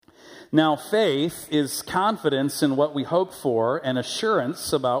Now, faith is confidence in what we hope for and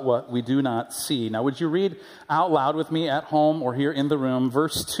assurance about what we do not see. Now, would you read out loud with me at home or here in the room,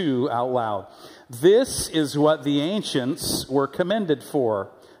 verse 2 out loud? This is what the ancients were commended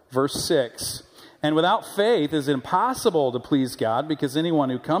for. Verse 6. And without faith it is impossible to please God, because anyone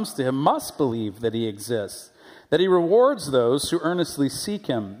who comes to him must believe that he exists, that he rewards those who earnestly seek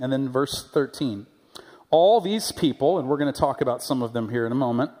him. And then verse 13. All these people, and we're going to talk about some of them here in a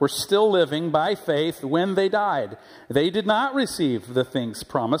moment, were still living by faith when they died. They did not receive the things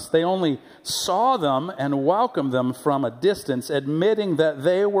promised. They only saw them and welcomed them from a distance, admitting that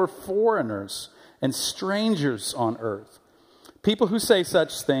they were foreigners and strangers on earth. People who say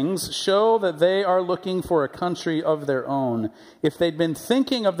such things show that they are looking for a country of their own. If they'd been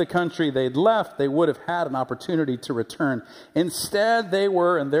thinking of the country they'd left, they would have had an opportunity to return. Instead, they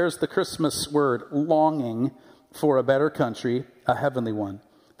were, and there's the Christmas word, longing for a better country, a heavenly one.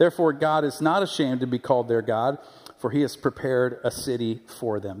 Therefore, God is not ashamed to be called their God, for he has prepared a city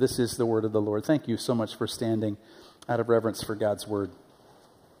for them. This is the word of the Lord. Thank you so much for standing out of reverence for God's word.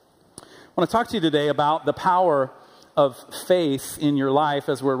 I want to talk to you today about the power of faith in your life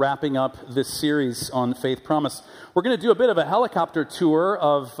as we're wrapping up this series on Faith Promise. We're going to do a bit of a helicopter tour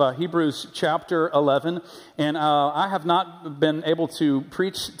of Hebrews chapter 11, and I have not been able to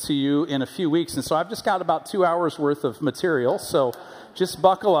preach to you in a few weeks, and so I've just got about 2 hours worth of material, so just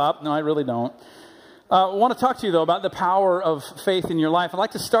buckle up. No, I really don't. I want to talk to you, though, about the power of faith in your life. I'd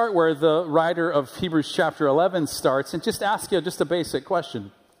like to start where the writer of Hebrews chapter 11 starts and just ask you just a basic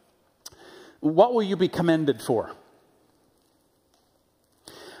question. What will you be commended for?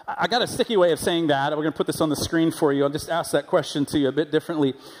 I got a sticky way of saying that. We're going to put this on the screen for you. I'll just ask that question to you a bit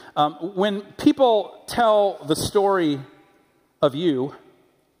differently. When people tell the story of you,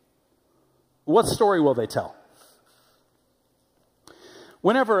 what story will they tell?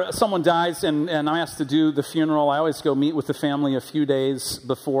 Whenever someone dies and I'm asked to do the funeral, I always go meet with the family a few days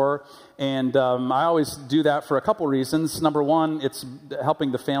before. And I always do that for a couple reasons. Number one, it's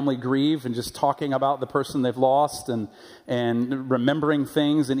helping the family grieve and just talking about the person they've lost and remembering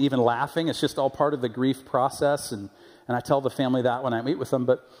things and even laughing. It's just all part of the grief process. And I tell the family that when I meet with them.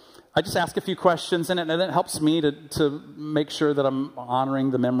 But I just ask a few questions, and it helps me to make sure that I'm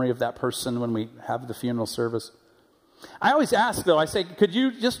honoring the memory of that person when we have the funeral service. I always ask, though, I say, could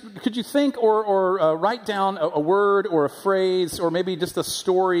you think or write down a word or a phrase or maybe just a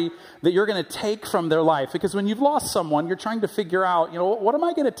story that you're going to take from their life? Because when you've lost someone, you're trying to figure out, what am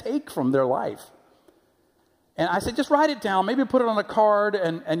I going to take from their life? And I say, just write it down, maybe put it on a card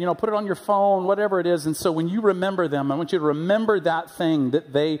and put it on your phone, whatever it is. And so when you remember them, I want you to remember that thing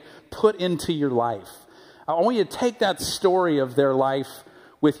that they put into your life. I want you to take that story of their life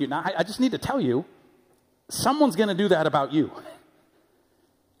with you. Now, I just need to tell you, someone's going to do that about you.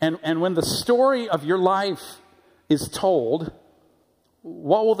 And when the story of your life is told,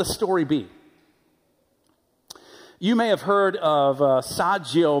 what will the story be? You may have heard of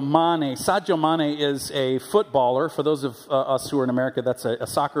Sadio Mane. Sadio Mane is a footballer. For those of us who are in America, that's a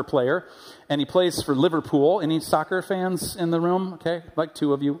soccer player. And he plays for Liverpool. Any soccer fans in the room? Okay, like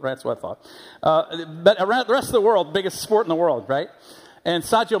 2 of you. Right, that's what I thought. But around the rest of the world, biggest sport in the world, right? And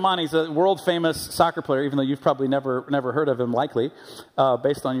Sadio Mane is a world-famous soccer player, even though you've probably never heard of him, likely,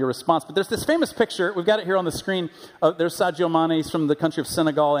 based on your response. But there's this famous picture. We've got it here on the screen. There's Sadio Mane. He's from the country of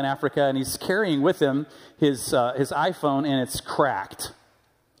Senegal in Africa, and he's carrying with him his iPhone, and it's cracked.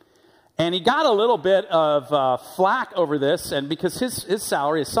 And he got a little bit of flack over this, and because his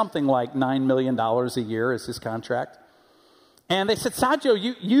salary is something like $9 million a year is his contract. And they said, Sadio,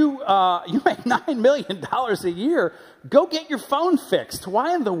 you make $9 million a year. Go get your phone fixed.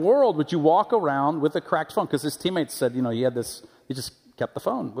 Why in the world would you walk around with a cracked phone? Because his teammates said, he just kept the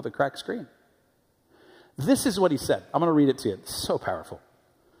phone with a cracked screen. This is what he said. I'm going to read it to you. It's so powerful.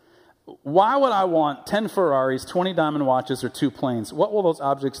 Why would I want 10 Ferraris, 20 diamond watches, or 2 planes? What will those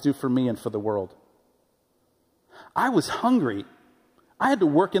objects do for me and for the world? I was hungry. I had to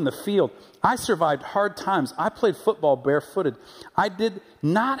work in the field. I survived hard times. I played football barefooted. I did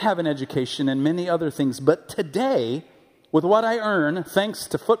not have an education and many other things. But today, with what I earn, thanks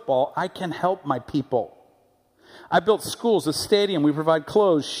to football, I can help my people. I built schools, a stadium. We provide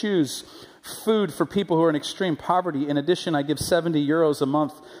clothes, shoes, food for people who are in extreme poverty. In addition, I give 70 euros a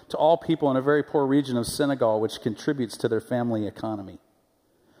month to all people in a very poor region of Senegal, which contributes to their family economy.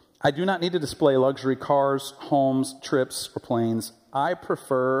 I do not need to display luxury cars, homes, trips, or planes. I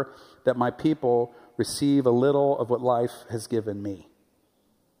prefer that my people receive a little of what life has given me.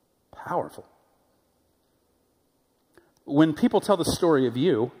 Powerful. When people tell the story of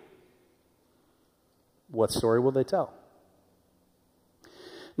you, what story will they tell?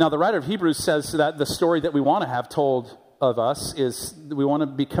 Now, the writer of Hebrews says that the story that we want to have told of us is we want to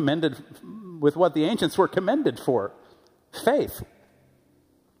be commended with what the ancients were commended for, faith.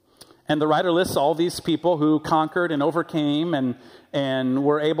 And the writer lists all these people who conquered and overcame and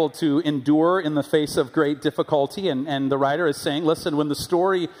were able to endure in the face of great difficulty. And the writer is saying, listen, when the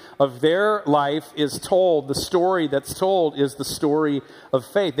story of their life is told, the story that's told is the story of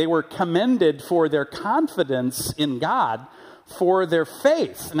faith. They were commended for their confidence in God, for their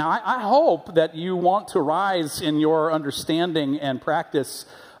faith. Now, I hope that you want to rise in your understanding and practice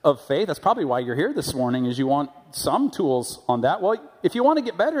of faith. That's probably why you're here this morning, is you want some tools on that. Well, if you want to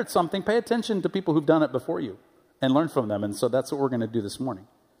get better at something, pay attention to people who've done it before you and learn from them. And so that's what we're going to do this morning.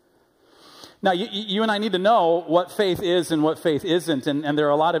 Now, you and I need to know what faith is and what faith isn't. And there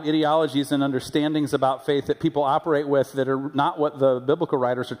are a lot of ideologies and understandings about faith that people operate with that are not what the biblical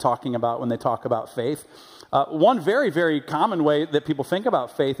writers are talking about when they talk about faith. One very, very common way that people think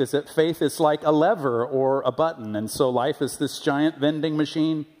about faith is that faith is like a lever or a button. And so life is this giant vending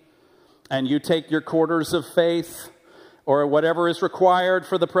machine. And you take your quarters of faith or whatever is required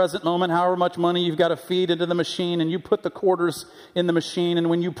for the present moment, however much money you've got to feed into the machine, and you put the quarters in the machine, and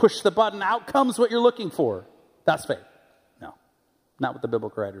when you push the button, out comes what you're looking for. That's faith. No, not what the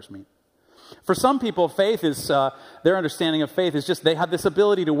biblical writers mean. For some people, faith is, their understanding of faith is just they have this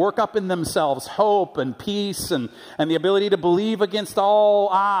ability to work up in themselves hope and peace and the ability to believe against all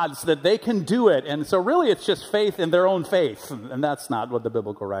odds that they can do it. And so really it's just faith in their own faith. And that's not what the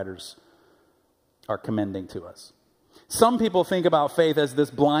biblical writers are commending to us. Some people think about faith as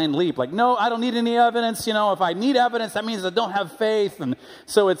this blind leap. Like, no, I don't need any evidence. You know, if I need evidence, that means I don't have faith. And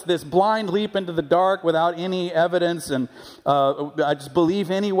so it's this blind leap into the dark without any evidence. And I just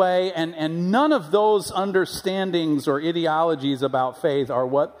believe anyway. And none of those understandings or ideologies about faith are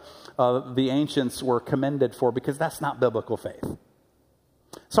what the ancients were commended for, because that's not biblical faith.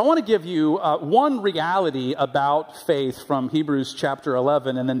 So I want to give you one reality about faith from Hebrews chapter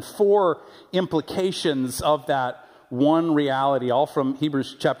 11, and then 4 implications of that one reality, all from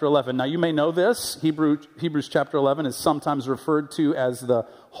Hebrews chapter 11. Now, you may know this. Hebrews chapter 11 is sometimes referred to as the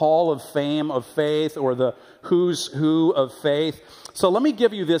Hall of Fame of Faith, or the Who's Who of Faith. So let me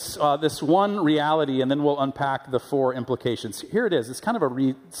give you this one reality, and then we'll unpack the 4 implications. Here it is. It's kind of a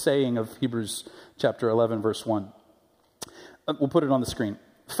re-saying of Hebrews chapter 11, verse 1. We'll put it on the screen.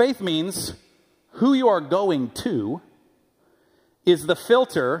 Faith means who you are going to is the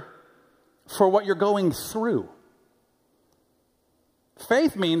filter for what you're going through.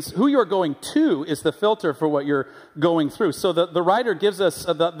 Faith means who you're going to is the filter for what you're going through. So the writer gives us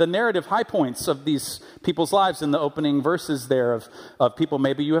the narrative high points of these people's lives in the opening verses there of people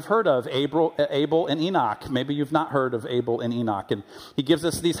maybe you have heard of, Abel and Enoch. Maybe you've not heard of Abel and Enoch. And he gives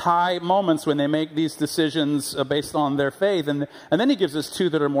us these high moments when they make these decisions based on their faith. And then he gives us 2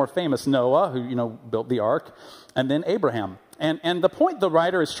 that are more famous, Noah, who built the ark, and then Abraham. And the point the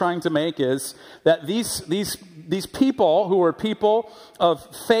writer is trying to make is that these people who were people of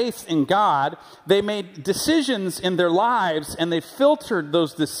faith in God, they made decisions in their lives, and they filtered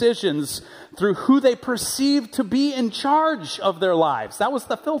those decisions through who they perceived to be in charge of their lives. That was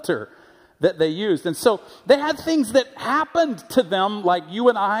the filter that they used. And so they had things that happened to them like you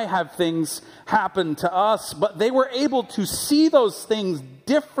and I have things happen to us, but they were able to see those things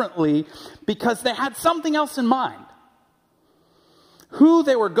differently because they had something else in mind. Who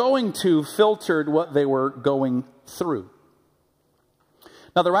they were going to filtered what they were going through.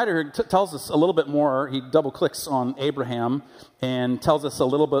 Now, the writer here tells us a little bit more. He double-clicks on Abraham and tells us a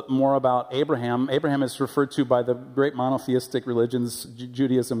little bit more about Abraham. Abraham is referred to by the great monotheistic religions,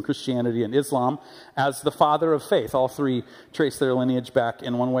 Judaism, Christianity, and Islam, as the father of faith. All 3 trace their lineage back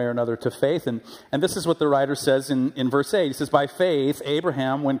in one way or another to faith. And this is what the writer says in verse 8. He says, by faith,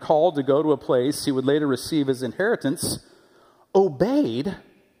 Abraham, when called to go to a place he would later receive as inheritance, obeyed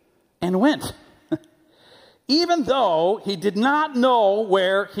and went, even though he did not know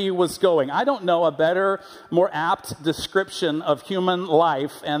where he was going. I don't know a better, more apt description of human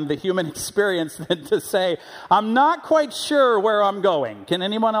life and the human experience than to say, I'm not quite sure where I'm going. Can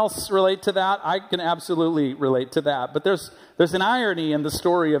anyone else relate to that? I can absolutely relate to that. But there's an irony in the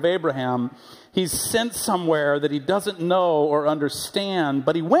story of Abraham. He's sent somewhere that he doesn't know or understand,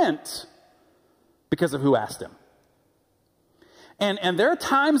 but he went because of who asked him. And there are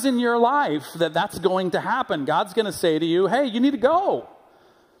times in your life that's going to happen. God's going to say to you, hey, you need to go.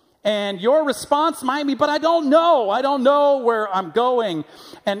 And your response might be, but I don't know. I don't know where I'm going.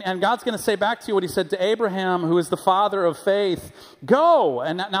 And God's going to say back to you what he said to Abraham, who is the father of faith. Go.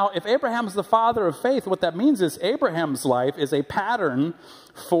 And now, if Abraham is the father of faith, what that means is Abraham's life is a pattern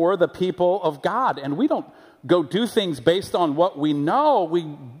for the people of God. And we don't go do things based on what we know.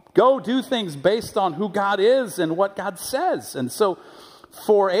 We go do things based on who God is and what God says. And so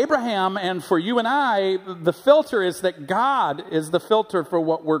for Abraham and for you and I, the filter is that God is the filter for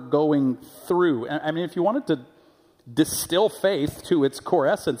what we're going through. I mean, if you wanted to distill faith to its core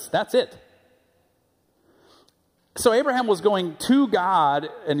essence, that's it. So Abraham was going to God,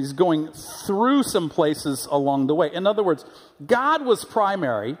 and he's going through some places along the way. In other words, God was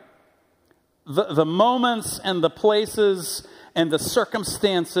primary. The moments and the places and the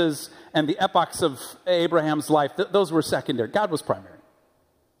circumstances and the epochs of Abraham's life, those were secondary. God was primary.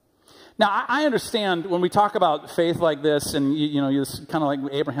 Now, I understand when we talk about faith like this, and it's kind of like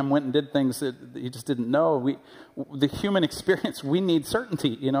Abraham went and did things that he just didn't know. The human experience, we need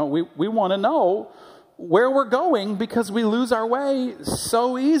certainty. We want to know where we're going because we lose our way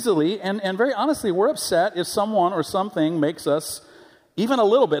so easily. And very honestly, we're upset if someone or something makes us even a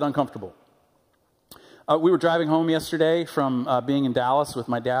little bit uncomfortable. We were driving home yesterday from being in Dallas with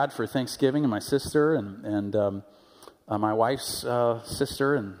my dad for Thanksgiving, and my sister and my wife's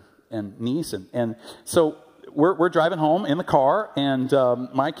sister and niece. And so we're driving home in the car, and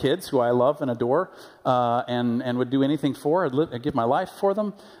my kids, who I love and adore and would do anything for, I'd give my life for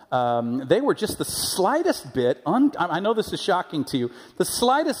them, they were just the slightest bit, I know this is shocking to you, the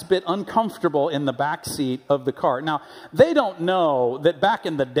slightest bit uncomfortable in the back seat of the car. Now, they don't know that back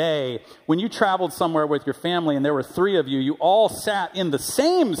in the day, when you traveled somewhere with your family and there were 3 of you, you all sat in the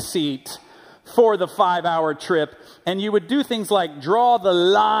same seat for the 5-hour trip, and you would do things like draw the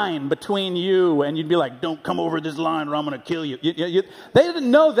line between you, and you'd be like, don't come over this line or I'm going to kill you. They didn't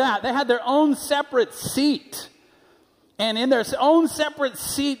know that. They had their own separate seat. And in their own separate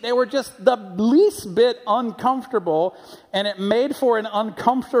seat, they were just the least bit uncomfortable, and it made for an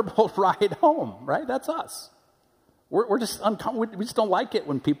uncomfortable ride home, right? That's us. We just don't like it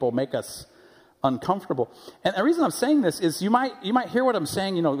when people make us uncomfortable. And the reason I'm saying this is you might hear what I'm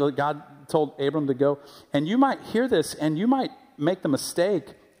saying. God told Abram to go, and you might hear this, and you might make the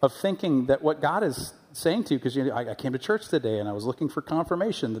mistake of thinking that what God is saying to you, because I came to church today and I was looking for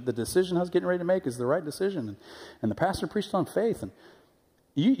confirmation that the decision I was getting ready to make is the right decision, and the pastor preached on faith, and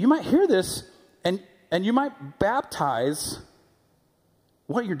you might hear this, and you might baptize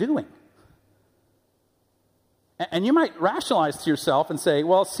what you're doing. And you might rationalize to yourself and say,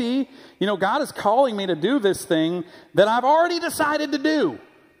 well, see, God is calling me to do this thing that I've already decided to do.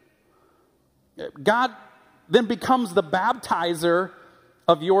 God then becomes the baptizer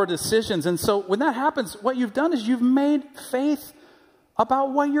of your decisions. And so when that happens, what you've done is you've made faith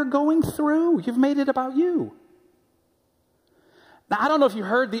about what you're going through. You've made it about you. Now, I don't know if you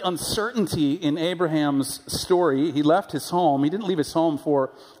heard the uncertainty in Abraham's story. He left his home. He didn't leave his home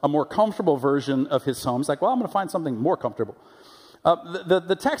for a more comfortable version of his home. He's like, well, I'm going to find something more comfortable.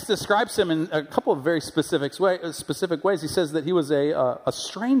 The text describes him in a couple of very specific ways. He says that he was a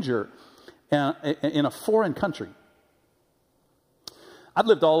stranger in a foreign country. I've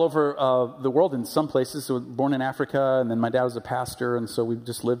lived all over the world in some places. So I was born in Africa, and then my dad was a pastor, and so we've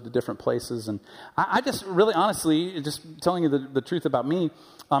just lived at different places. And I just really honestly, just telling you the truth about me,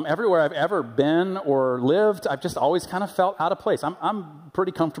 everywhere I've ever been or lived, I've just always kind of felt out of place. I'm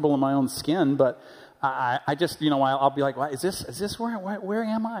pretty comfortable in my own skin, but I just, I'll be like, is this where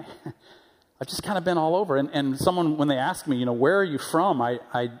am I? I've just kind of been all over. And someone, when they ask me, where are you from?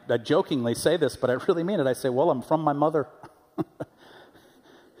 I jokingly say this, but I really mean it. I say, well, I'm from my mother.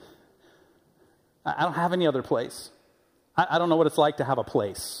 I don't have any other place. I don't know what it's like to have a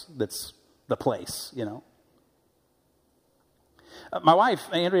place that's the place, My wife,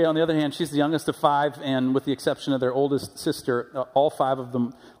 Andrea, on the other hand, she's the youngest of 5, and with the exception of their oldest sister, all 5 of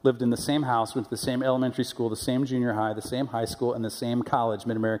them lived in the same house, went to the same elementary school, the same junior high, the same high school, and the same college,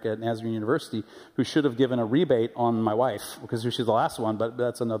 Mid-America at Nazarene University, who should have given a rebate on my wife, because she's the last one, but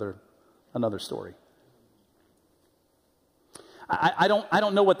that's another story. I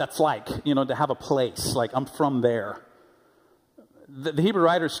don't know what that's like, to have a place, like I'm from there. The Hebrew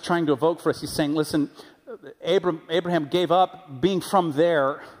writer's trying to evoke for us, he's saying, listen, Abraham gave up being from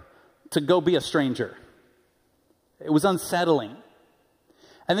there to go be a stranger. It was unsettling.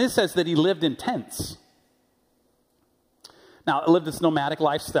 And then it says that he lived in tents. Now, lived this nomadic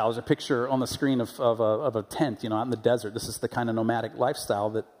lifestyle. There's a picture on the screen of a tent, out in the desert. This is the kind of nomadic lifestyle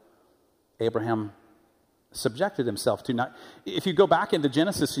that Abraham subjected himself to. Now, if you go back into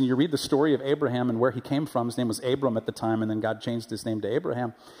Genesis and you read the story of Abraham and where he came from, his name was Abram at the time, and then God changed his name to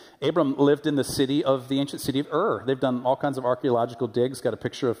Abraham. Abram lived in the ancient city of Ur. They've done all kinds of archaeological digs. Got a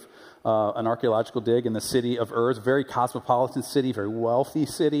picture of an archaeological dig in the city of Ur. It's a very cosmopolitan city, very wealthy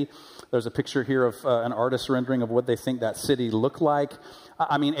city. There's a picture here of an artist's rendering of what they think that city looked like.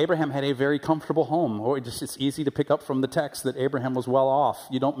 I mean, Abraham had a very comfortable home. It's easy to pick up from the text that Abraham was well off.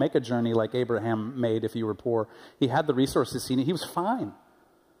 You don't make a journey like Abraham made if you were poor. He had the resources he needed. He was fine.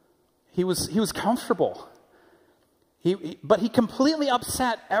 He was comfortable. But he completely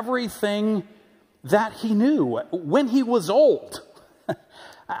upset everything that he knew when he was old.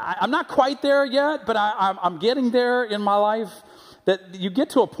 I'm not quite there yet, but I'm getting there in my life. That you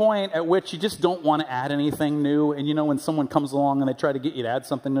get to a point at which you just don't want to add anything new. And you know when someone comes along and they try to get you to add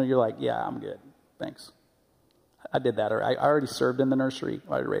something new, you're like, yeah, I'm good. Thanks. I did that. Or I already served in the nursery.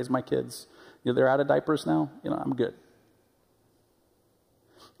 I raised my kids. They're out of diapers now. I'm good.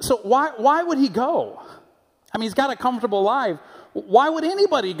 So why would he go? I mean, he's got a comfortable life. Why would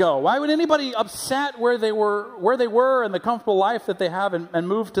anybody go? Why would anybody upset where they were and the comfortable life that they have and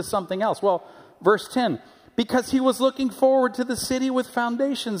move to something else? Well, verse 10, because he was looking forward to the city with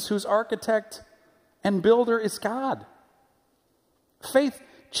foundations, whose architect and builder is God. Faith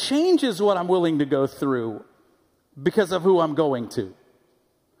changes what I'm willing to go through because of who I'm going to.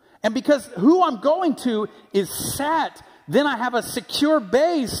 And because who I'm going to is set, then I have a secure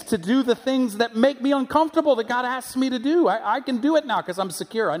base to do the things that make me uncomfortable that God asks me to do. I can do it now because I'm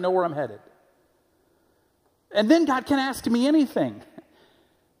secure. I know where I'm headed. And then God can ask me anything.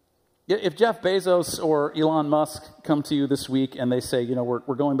 If Jeff Bezos or Elon Musk come to you this week and they say,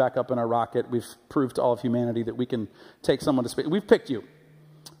 we're going back up in our rocket. We've proved to all of humanity that we can take someone to space. We've picked you.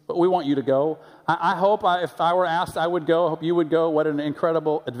 But we want you to go. I hope if I were asked, I would go. I hope you would go. What an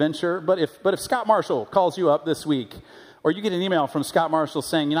incredible adventure. But if Scott Marshall calls you up this week, or you get an email from Scott Marshall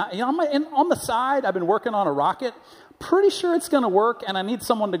saying, on the side, I've been working on a rocket. Pretty sure it's going to work, and I need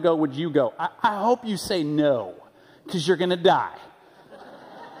someone to go. Would you go? I hope you say no, because you're going to die.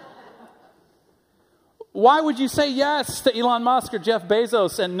 Why would you say yes to Elon Musk or Jeff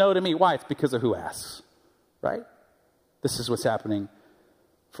Bezos and no to me? Why? It's because of who asks, right? This is what's happening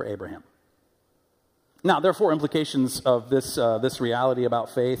for Abraham. Now, there are 4 implications of this reality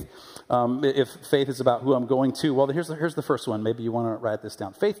about faith. If faith is about who I'm going to, well, here's the first one. Maybe you want to write this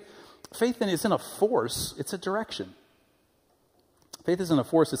down. Faith then isn't a force, it's a direction. Faith isn't a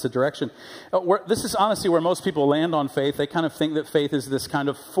force, it's a direction. This is honestly where most people land on faith. They kind of think that faith is this kind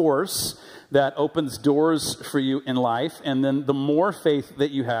of force that opens doors for you in life. And then the more faith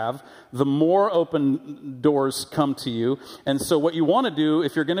that you have, the more open doors come to you. And so what you want to do,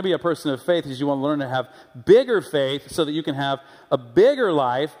 if you're going to be a person of faith, is you want to learn to have bigger faith so that you can have a bigger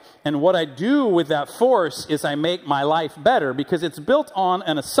life. And what I do with that force is I make my life better, because it's built on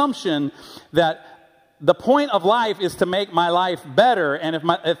an assumption that the point of life is to make my life better. And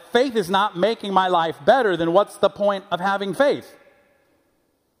if faith is not making my life better, then what's the point of having faith?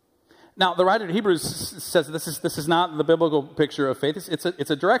 Now, the writer of Hebrews says this is not the biblical picture of faith. It's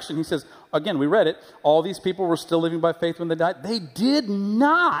a direction. He says, again, we read it. All these people were still living by faith when they died. They did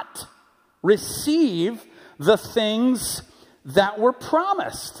not receive the things that were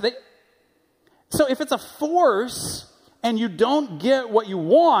promised. So if it's a force and you don't get what you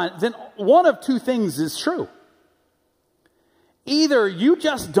want, then one of 2 things is true. Either you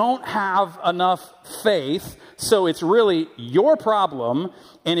just don't have enough faith, so it's really your problem,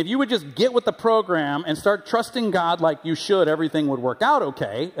 and if you would just get with the program and start trusting God like you should, everything would work out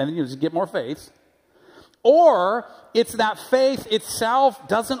okay, and then you just get more faith. Or it's that faith itself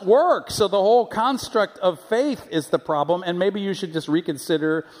doesn't work, so the whole construct of faith is the problem, and maybe you should just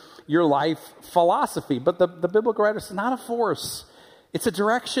reconsider your life philosophy. But the biblical writer says, not a force. It's a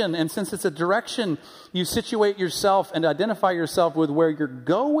direction. And since it's a direction, you situate yourself and identify yourself with where you're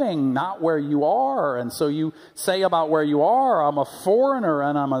going, not where you are. And so you say about where you are, I'm a foreigner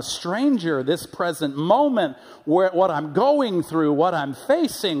and I'm a stranger. This present moment, what I'm going through, what I'm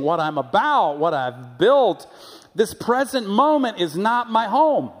facing, what I'm about, what I've built, this present moment is not my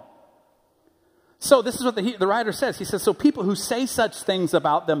home. So this is what the writer says. He says, so people who say such things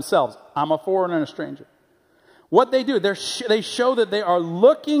about themselves, I'm a foreigner and a stranger. What they do, they show that they are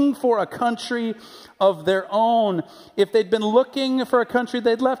looking for a country of their own. If they'd been looking for a country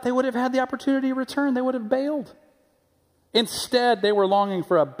they'd left, they would have had the opportunity to return. They would have bailed. Instead, they were longing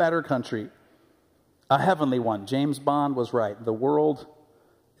for a better country, a heavenly one. James Bond was right. The world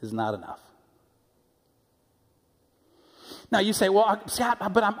is not enough. Now you say, well,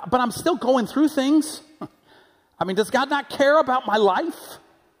 Scott, but I'm still going through things. I mean, does God not care about my life?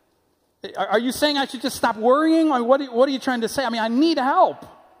 Are you saying I should just stop worrying? Like, what are you trying to say? I mean, I need help.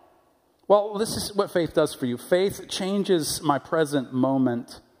 Well, this is what faith does for you. Faith changes my present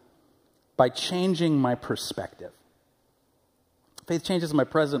moment by changing my perspective. Faith changes my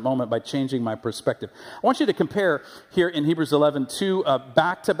present moment by changing my perspective. I want you to compare here in Hebrews 11 two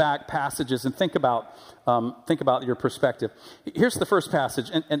back-to-back passages and think about your perspective. Here's the first passage,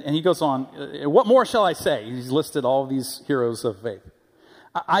 and he goes on, what more shall I say? He's listed all these heroes of faith.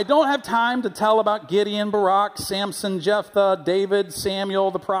 I don't have time to tell about Gideon, Barak, Samson, Jephthah, David, Samuel,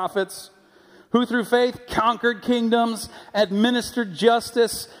 the prophets, who through faith conquered kingdoms, administered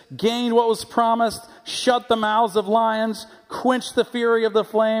justice, gained what was promised, shut the mouths of lions, quenched the fury of the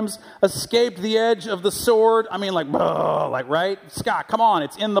flames, escaped the edge of the sword. I mean, right? Scott, come on.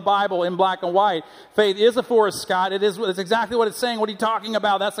 It's in the Bible in black and white. Faith is a force, Scott. It's exactly what it's saying. What are you talking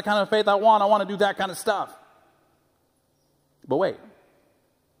about? That's the kind of faith I want. I want to do that kind of stuff. But wait.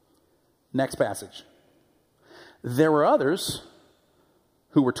 Next passage. There were others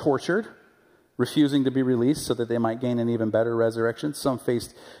who were tortured, refusing to be released so that they might gain an even better resurrection. Some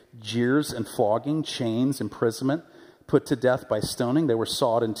faced jeers and flogging, chains, imprisonment, put to death by stoning. They were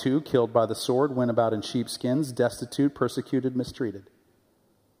sawed in two, killed by the sword, went about in sheepskins, destitute, persecuted, mistreated.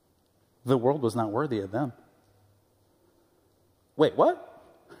 The world was not worthy of them. Wait, what?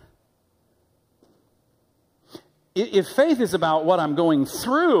 If faith is about what I'm going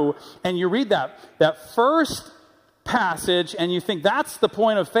through, and you read that first passage and you think that's the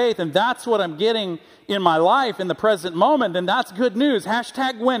point of faith and that's what I'm getting in my life in the present moment, then that's good news.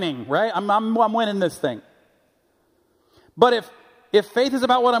 Hashtag winning, right? I'm winning this thing. But if faith is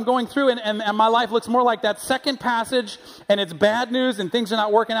about what I'm going through and my life looks more like that second passage and it's bad news and things are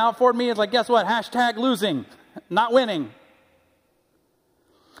not working out for me, it's like, guess what? Hashtag losing, not winning.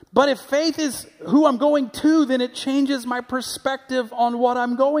 But if faith is who I'm going to, then it changes my perspective on what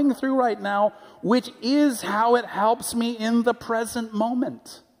I'm going through right now, which is how it helps me in the present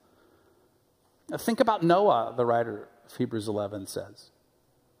moment. Now think about Noah, the writer of Hebrews 11 says.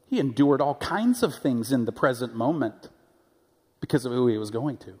 He endured all kinds of things in the present moment because of who he was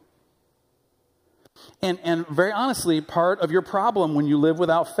going to. And very honestly, part of your problem when you live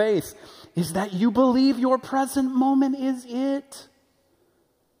without faith is that you believe your present moment is it.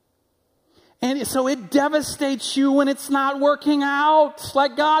 And so it devastates you when it's not working out.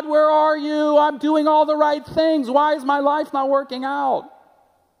 Like, God, where are you? I'm doing all the right things. Why is my life not working out?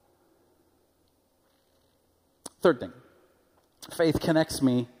 Third thing, faith connects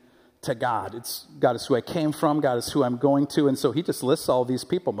me to God. God is who I came from. God is who I'm going to. And so he just lists all these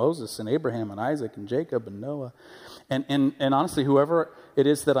people, Moses and Abraham and Isaac and Jacob and Noah. And honestly, whoever it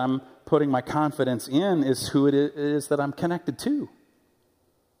is that I'm putting my confidence in is who it is that I'm connected to.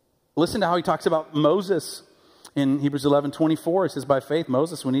 Listen to how he talks about Moses in Hebrews 11:24. He says, by faith,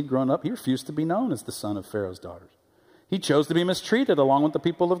 Moses, when he'd grown up, he refused to be known as the son of Pharaoh's daughters. He chose to be mistreated along with the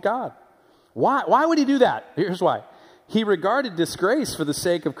people of God. Why would he do that? Here's why. He regarded disgrace for the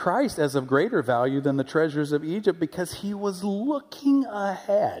sake of Christ as of greater value than the treasures of Egypt because he was looking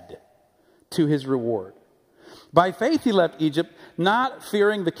ahead to his reward. By faith he left Egypt, not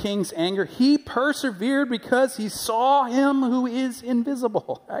fearing the king's anger. He persevered because he saw him who is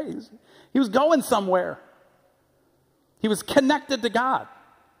invisible. He was going somewhere. He was connected to God.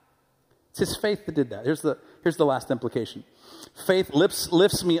 It's his faith that did that. Here's the last implication. Faith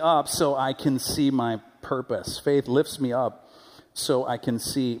lifts me up so I can see my purpose. Faith lifts me up so I can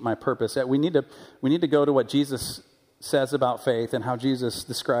see my purpose. We need to go to what Jesus says about faith and how Jesus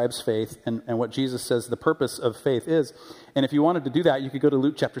describes faith and what Jesus says the purpose of faith is. And if you wanted to do that, you could go to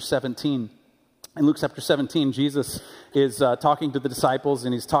Luke chapter 17. In Luke chapter 17, Jesus is talking to the disciples,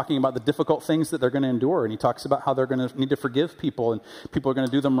 and he's talking about the difficult things that they're going to endure. And he talks about how they're going to need to forgive people, and people are going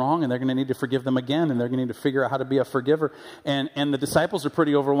to do them wrong, and they're going to need to forgive them again, and they're going to need to figure out how to be a forgiver. And the disciples are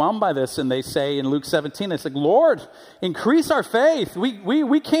pretty overwhelmed by this, and they say in Luke 17, they say, Lord, increase our faith.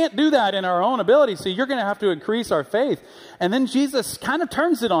 We can't do that in our own ability, so you're going to have to increase our faith. And then Jesus kind of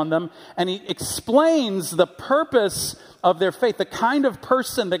turns it on them, and he explains the purpose of their faith, the kind of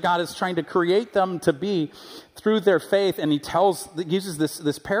person that God is trying to create them to be through their faith. And he uses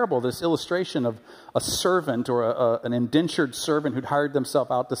this parable, this illustration of a servant or an indentured servant who'd hired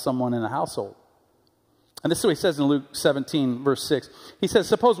themselves out to someone in a household. And this is what he says in Luke 17, verse 6. He says,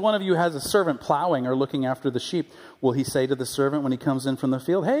 suppose one of you has a servant plowing or looking after the sheep. Will he say to the servant when he comes in from the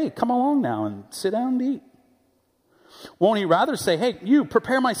field, hey, come along now and sit down and eat? Won't he rather say, hey, you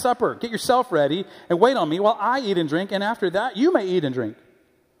prepare my supper, get yourself ready, and wait on me while I eat and drink, and after that you may eat and drink?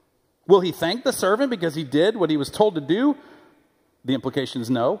 Will he thank the servant because he did what he was told to do? The implication is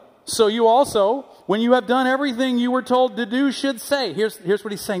no. So you also, when you have done everything you were told to do, should say. Here's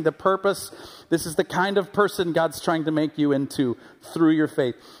what he's saying. The purpose, this is the kind of person God's trying to make you into through your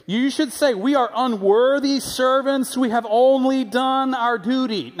faith. You should say, we are unworthy servants. We have only done our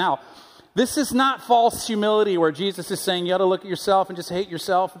duty. Now, this is not false humility where Jesus is saying you ought to look at yourself and just hate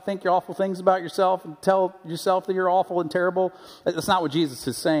yourself and think your awful things about yourself and tell yourself that you're awful and terrible. That's not what Jesus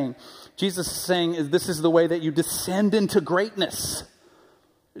is saying. Jesus is saying this is the way that you descend into greatness.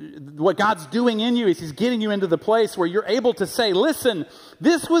 What God's doing in you is he's getting you into the place where you're able to say, listen,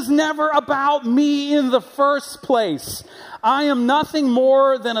 this was never about me in the first place. I am nothing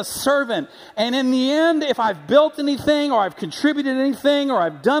more than a servant. And in the end, if I've built anything or I've contributed anything or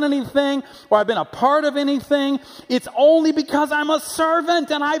I've done anything or I've been a part of anything, it's only because I'm a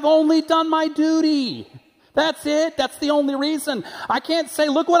servant and I've only done my duty. That's it. That's the only reason. I can't say,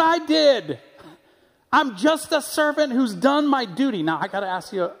 look what I did. I'm just a servant who's done my duty. Now, I got to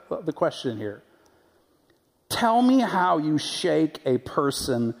ask you the question here. Tell me how you shake a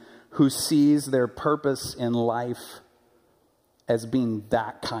person who sees their purpose in life as being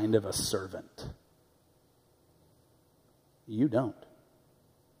that kind of a servant. You don't.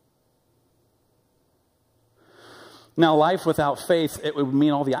 Now, life without faith, it would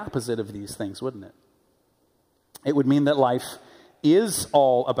mean all the opposite of these things, wouldn't it? It would mean that life is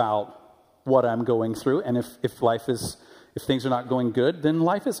all about what I'm going through, and if things are not going good, then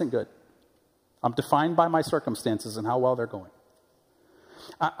life isn't good. I'm defined by my circumstances and how well they're going.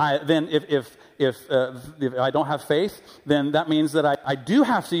 Then if I don't have faith, then that means that I do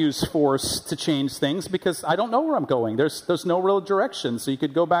have to use force to change things because I don't know where I'm going. There's no real direction. So you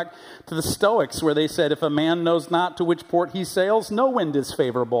could go back to the Stoics where they said if a man knows not to which port he sails, no wind is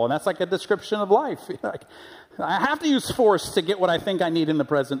favorable. And that's like a description of life. I have to use force to get what I think I need in the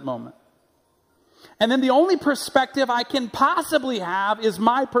present moment. And then the only perspective I can possibly have is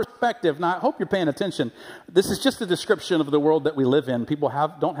my perspective. Now, I hope you're paying attention. This is just a description of the world that we live in. People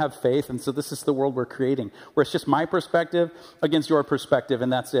don't have faith, and so this is the world we're creating, where it's just my perspective against your perspective,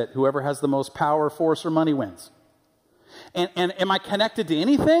 and that's it. Whoever has the most power, force, or money wins. And am I connected to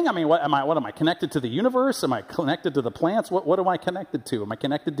anything? I mean, what am I connected to the universe? Am I connected to the plants? What am I connected to? Am I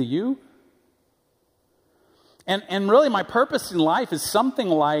connected to you? And really, my purpose in life is something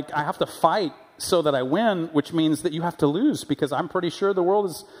like I have to fight so that I win, which means that you have to lose, because I'm pretty sure the world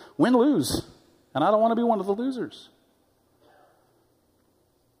is win-lose, and I don't want to be one of the losers.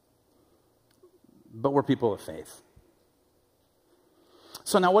 But we're people of faith.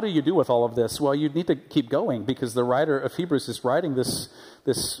 So now what do you do with all of this? Well, you need to keep going, because the writer of Hebrews is writing this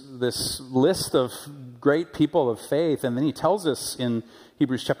list of great people of faith, and then he tells us in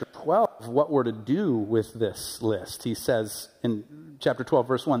Hebrews chapter 12 what we're to do with this list. He says in chapter 12,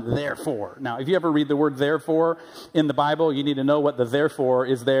 verse 1, therefore. Now, if you ever read the word therefore in the Bible, you need to know what the therefore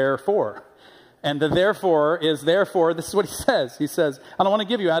is there for. And the therefore is therefore, this is what he says. He says, I don't want to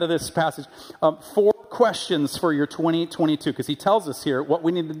give you out of this passage 4 questions for your 2022, because he tells us here what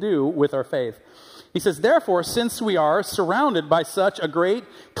we need to do with our faith. He says, therefore, since we are surrounded by such a great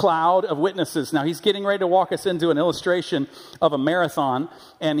cloud of witnesses. Now, he's getting ready to walk us into an illustration of a marathon,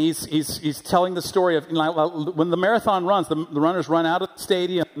 and he's telling the story of when the marathon runs, the runners run out of the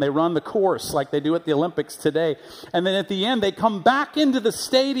stadium, and they run the course like they do at the Olympics today. And then at the end, they come back into the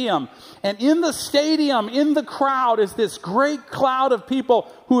stadium, and in the stadium, in the crowd, is this great cloud of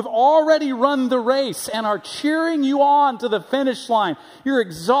people who have already run the race and are cheering you on to the finish line. You're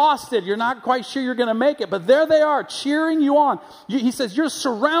exhausted. You're not quite sure you're going to make it, but there they are cheering you on. He says, you're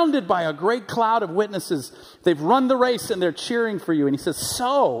surrounded by a great cloud of witnesses. They've run the race and they're cheering for you. And he says,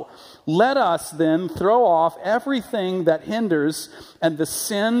 so let us then throw off everything that hinders and the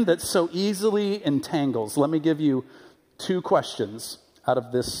sin that so easily entangles. Let me give you 2 questions out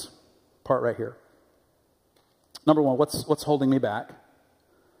of this part right here. Number 1, what's holding me back?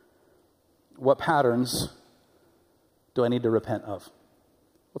 What patterns do I need to repent of?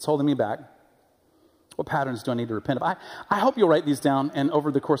 What's holding me back? What patterns do I need to repent of? I hope you'll write these down, and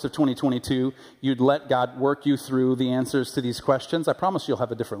over the course of 2022, you'd let God work you through the answers to these questions. I promise you'll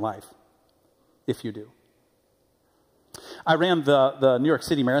have a different life if you do. I ran the New York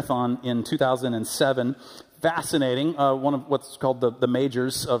City Marathon in 2007. Fascinating, one of what's called the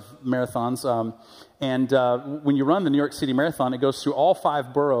majors of marathons. When you run the New York City Marathon, it goes through all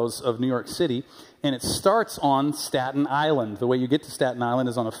 5 boroughs of New York City, and it starts on Staten Island. The way you get to Staten Island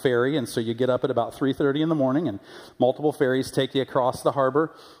is on a ferry, and so you get up at about 3:30 in the morning, and multiple ferries take you across the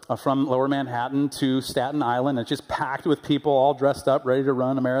harbor from Lower Manhattan to Staten Island. It's just packed with people all dressed up, ready to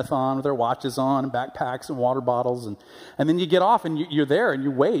run a marathon with their watches on and backpacks and water bottles. And then you get off, and you're there, and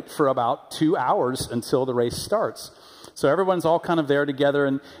you wait for about 2 hours until the race starts. So everyone's all kind of there together,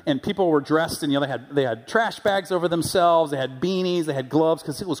 and people were dressed, and they had trash bags over themselves, they had beanies, they had gloves,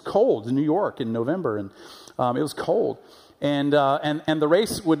 because it was cold in New York in November, and it was cold. And the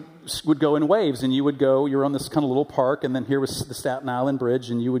race would go in waves, and you were on this kind of little park, and then here was the Staten Island Bridge,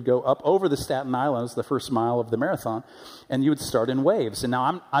 and you would go up over the Staten Island as the first mile of the marathon, and you would start in waves. And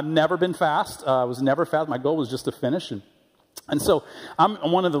now I've never been fast. I was never fast. My goal was just to finish, and so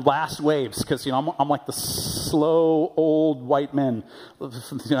I'm one of the last waves, because I'm like the slow old white men,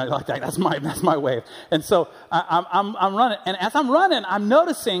 like that. That's my wave. And so I'm running, and as I'm running, I'm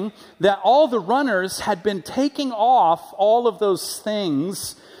noticing that all the runners had been taking off all of those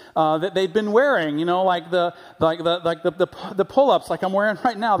things that they'd been wearing, like the pull-ups, like I'm wearing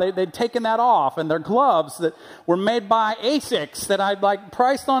right now. They'd taken that off, and their gloves that were made by Asics that I'd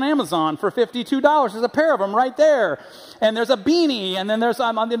priced on Amazon for $52. There's a pair of them right there, and there's a beanie, and then there's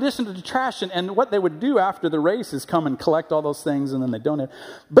in addition to the trash. And what they would do after the race is come and collect all those things, and then they donate.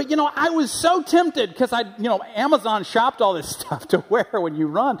 But I was so tempted, because Amazon shopped all this stuff to wear when you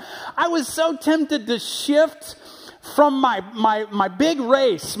run. I was so tempted to shift from my big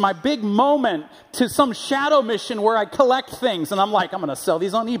race, my big moment, to some shadow mission where I collect things. And I'm like, I'm going to sell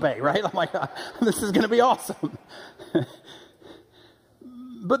these on eBay, right? I'm like, this is going to be awesome.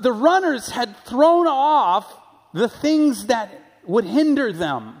 But the runners had thrown off the things that would hinder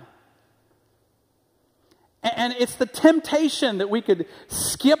them. And it's the temptation that we could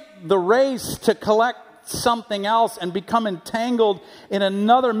skip the race to collect something else and become entangled in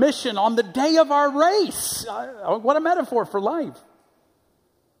another mission on the day of our race. What a metaphor for life.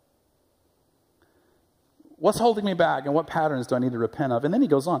 What's holding me back, and what patterns do I need to repent of? And then he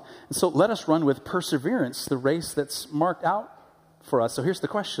goes on. And so let us run with perseverance the race that's marked out for us. So here's the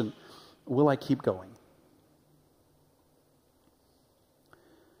question. Will I keep going?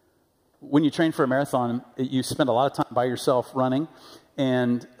 When you train for a marathon, you spend a lot of time by yourself running.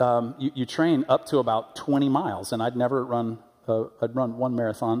 And you train up to about 20 miles. And I'd run one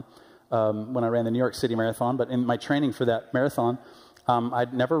marathon when I ran the New York City Marathon. But in my training for that marathon,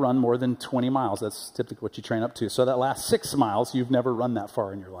 I'd never run more than 20 miles. That's typically what you train up to. So that last 6 miles, you've never run that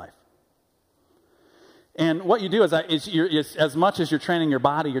far in your life. And what you do is as much as you're training your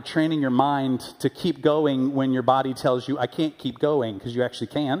body, you're training your mind to keep going when your body tells you, I can't keep going, because you actually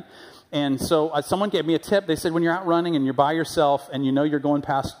can. And so someone gave me a tip. They said when you're out running and you're by yourself and you're going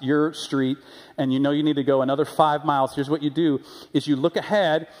past your street and you need to go another 5 miles, here's what you do is you look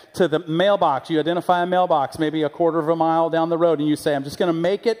ahead to the mailbox. You identify a mailbox maybe a quarter of a mile down the road, and you say, I'm just going to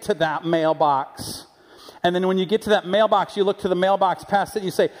make it to that mailbox. And then when you get to that mailbox, you look to the mailbox past it, and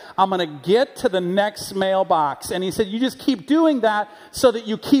you say, I'm going to get to the next mailbox. And he said, you just keep doing that so that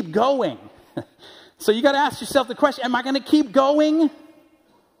you keep going. So you got to ask yourself the question, am I going to keep going?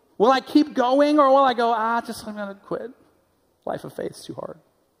 Will I keep going, or will I go, I'm going to quit. Life of faith is too hard.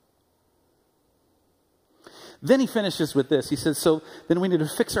 Then he finishes with this. He says, so then we need to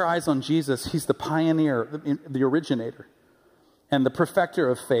fix our eyes on Jesus. He's the pioneer, the originator, and the perfecter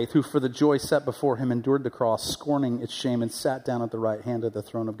of faith, who for the joy set before him endured the cross, scorning its shame, and sat down at the right hand of the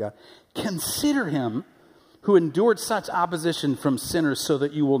throne of God. Consider him who endured such opposition from sinners, so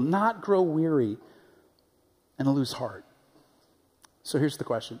that you will not grow weary and lose heart. So here's the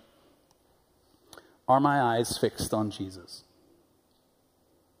question. Are my eyes fixed on Jesus?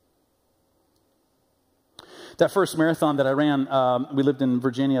 That first marathon that I ran, we lived in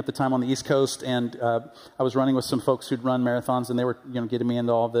Virginia at the time on the East Coast, and I was running with some folks who'd run marathons, and they were getting me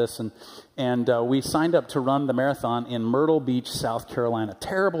into all of this. And we signed up to run the marathon in Myrtle Beach, South Carolina.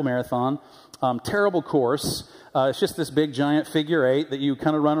 Terrible marathon, terrible course. It's just this big, giant figure 8 that you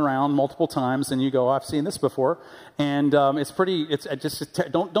kind of run around multiple times, and you go, I've seen this before. And don't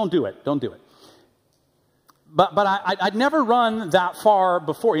do it. Don't do it. But I'd never run that far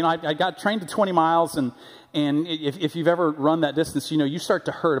before. I got trained to 20 miles, and if you've ever run that distance, you start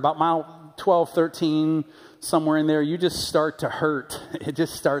to hurt. About mile 12, 13, somewhere in there, you just start to hurt. It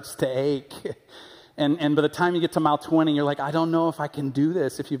just starts to ache. And by the time you get to mile 20, you're like, I don't know if I can do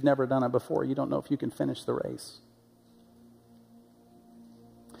this. If you've never done it before, you don't know if you can finish the race.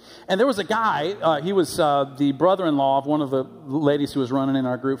 And there was a guy, he was the brother-in-law of one of the ladies who was running in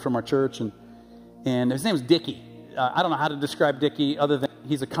our group from our church, and his name was Dickie. I don't know how to describe Dickie other than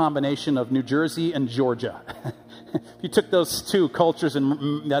he's a combination of New Jersey and Georgia. You took those two cultures,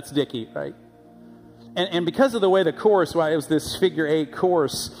 and that's Dickie, right? And because of the way the course, it was this figure 8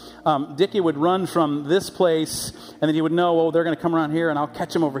 course, Dickie would run from this place, and then he would know, they're going to come around here, and I'll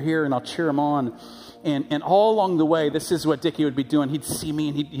catch them over here, and I'll cheer them on. And all along the way, this is what Dickie would be doing. He'd see me,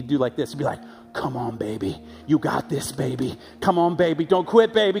 and he'd do like this. He'd be like, come on, baby. You got this, baby. Come on, baby. Don't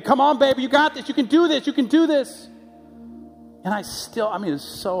quit, baby. Come on, baby. You got this. You can do this. You can do this. And it's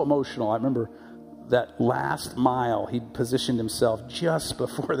so emotional. I remember that last mile, he positioned himself just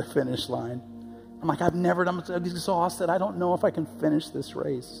before the finish line. I'm like, I'm exhausted. I don't know if I can finish this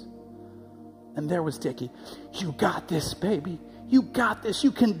race. And there was Dickie. You got this, baby. You got this.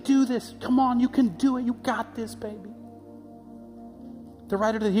 You can do this. Come on, you can do it. You got this, baby. The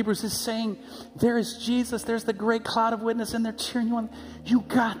writer to the Hebrews is saying, there is Jesus. There's the great cloud of witness, and they're cheering you on. You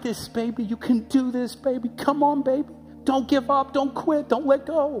got this, baby. You can do this, baby. Come on, baby. Don't give up. Don't quit. Don't let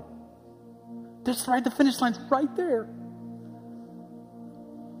go. The finish line's right there.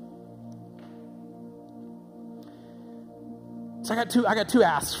 So I got two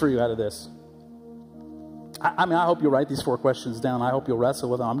asks for you out of this. I hope you'll write these 4 questions down. I hope you'll wrestle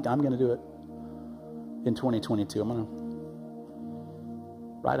with them. I'm going to do it in 2022. I'm going to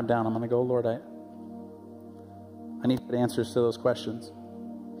write them down. I'm going to go, Lord, I need answers to those questions.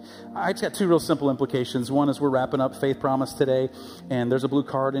 I just got 2 real simple implications. One is we're wrapping up Faith Promise today, and there's a blue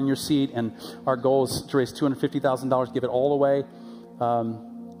card in your seat, and our goal is to raise $250,000, give it all away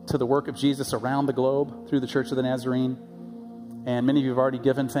to the work of Jesus around the globe through the Church of the Nazarene. And many of you have already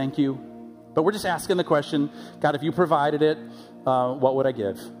given, thank you. But we're just asking the question, God, if you provided it, what would I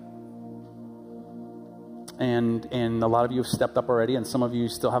give? And a lot of you have stepped up already, and some of you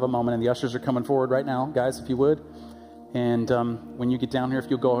still have a moment, and the ushers are coming forward right now, guys, if you would. And when you get down here, if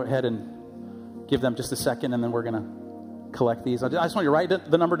you'll go ahead and give them just a second, and then we're going to collect these. I just want you to write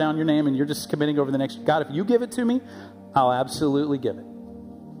the number down, your name, and you're just committing over the next. God, if you give it to me, I'll absolutely give it.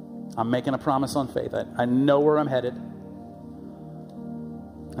 I'm making a promise on faith. I know where I'm headed.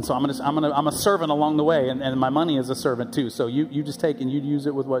 And so I'm a servant along the way, and my money is a servant too. So you just take and you use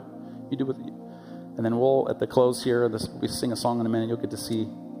it with what you do with it. And then we'll, at the close here, we sing a song in a minute. You'll get to see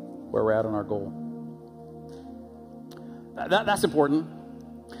where we're at on our goal. That's important.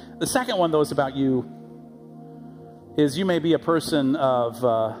 The second one, though, is about you. Is you may be a person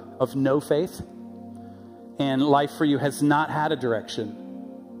of no faith, and life for you has not had a direction.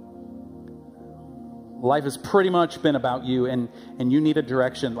 Life has pretty much been about you, and you need a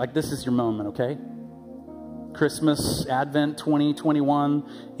direction. Like, this is your moment, okay? Christmas, Advent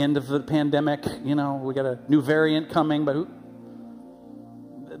 2021, end of the pandemic. We got a new variant coming, but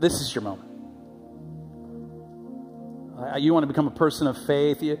this is your moment. You want to become a person of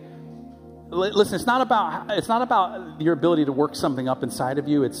faith. Listen, it's not about your ability to work something up inside of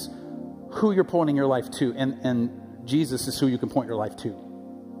you. It's who you're pointing your life to, and Jesus is who you can point your life to.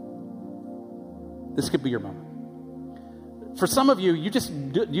 This could be your moment. For some of you,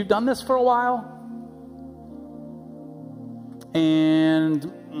 you've done this for a while, and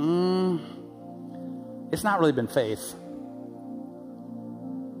it's not really been faith.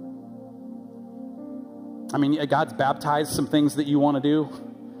 I mean, God's baptized some things that you want to do.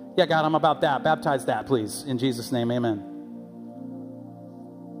 Yeah, God, I'm about that. Baptize that, please. In Jesus' name, amen.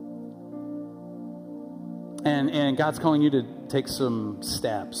 And God's calling you to take some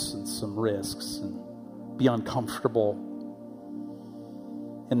steps and some risks and be uncomfortable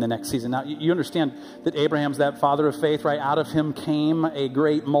in the next season. Now, you understand that Abraham's that father of faith, right? Out of him came a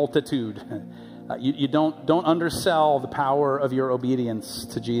great multitude. You don't undersell the power of your obedience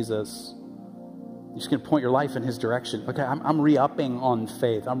to Jesus. You're just going to point your life in his direction. Okay, I'm re-upping on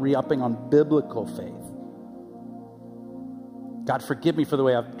faith. I'm re-upping on biblical faith. God, forgive me for the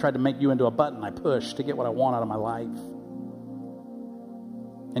way I've tried to make you into a button I push to get what I want out of my life.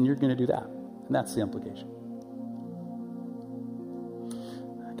 And you're going to do that. And that's the implication.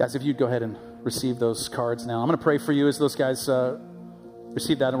 Guys, if you'd go ahead and receive those cards now. I'm going to pray for you as those guys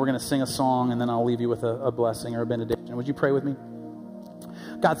receive that, and we're going to sing a song, and then I'll leave you with a blessing or a benediction. Would you pray with me?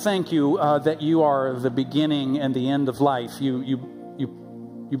 God, thank you that you are the beginning and the end of life.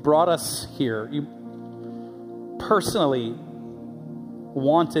 You brought us here. You personally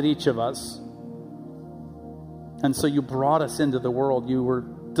wanted each of us. And so you brought us into the world. You were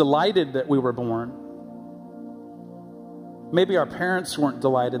delighted that we were born. Maybe our parents weren't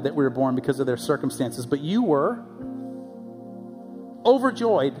delighted that we were born because of their circumstances, but you were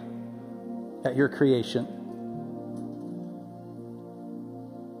overjoyed at your creation.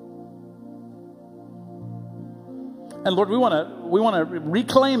 And Lord, we want to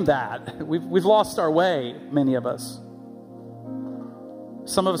reclaim that. We've lost our way, many of us.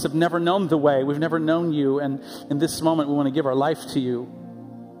 Some of us have never known the way. We've never known you, and in this moment we want to give our life to you.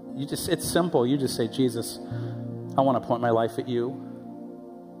 It's simple. You just say, Jesus, I want to point my life at you.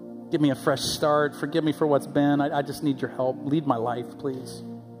 Give me a fresh start. Forgive me for what's been. I just need your help. Lead my life, please.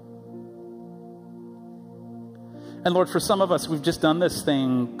 And Lord, for some of us, we've just done this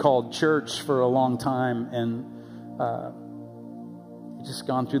thing called church for a long time, and you've just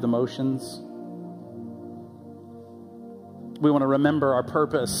gone through the motions. We want to remember our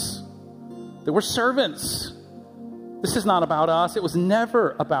purpose, that we're servants. This is not about us. It was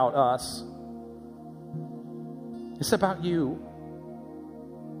never about us. It's about you.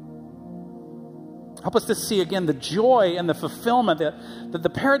 Help us to see again the joy and the fulfillment, the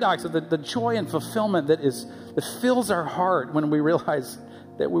paradox of the joy and fulfillment that fills our heart when we realize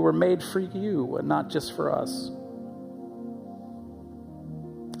that we were made for you and not just for us.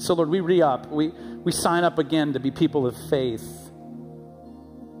 So Lord, we re-up. We sign up again to be people of faith.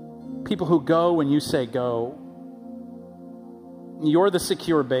 People who go when you say go. You're the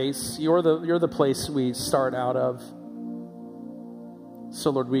secure base. You're the place we start out of. So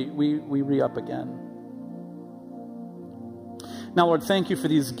Lord, we re-up again. Now, Lord, thank you for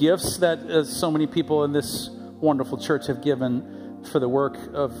these gifts that so many people in this wonderful church have given for the work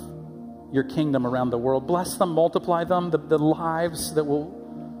of your kingdom around the world. Bless them, multiply them, the lives that will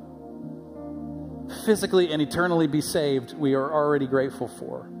physically and eternally be saved, we are already grateful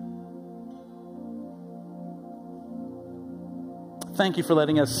for. Thank you for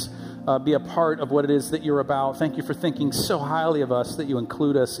letting us be a part of what it is that you're about. Thank you for thinking so highly of us that you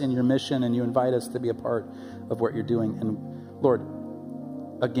include us in your mission and you invite us to be a part of what you're doing. And Lord,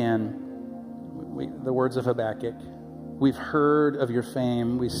 again, the words of Habakkuk, we've heard of your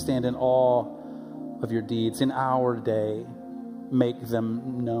fame. We stand in awe of your deeds. In our day, make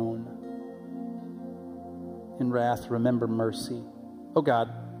them known. In wrath, remember mercy. Oh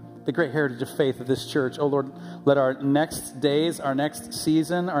God, the great heritage of faith of this church. Oh Lord, let our next days, our next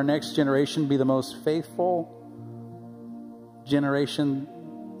season, our next generation be the most faithful generation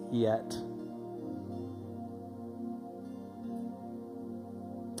yet.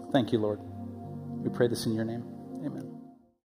 Thank you, Lord. We pray this in your name. Amen.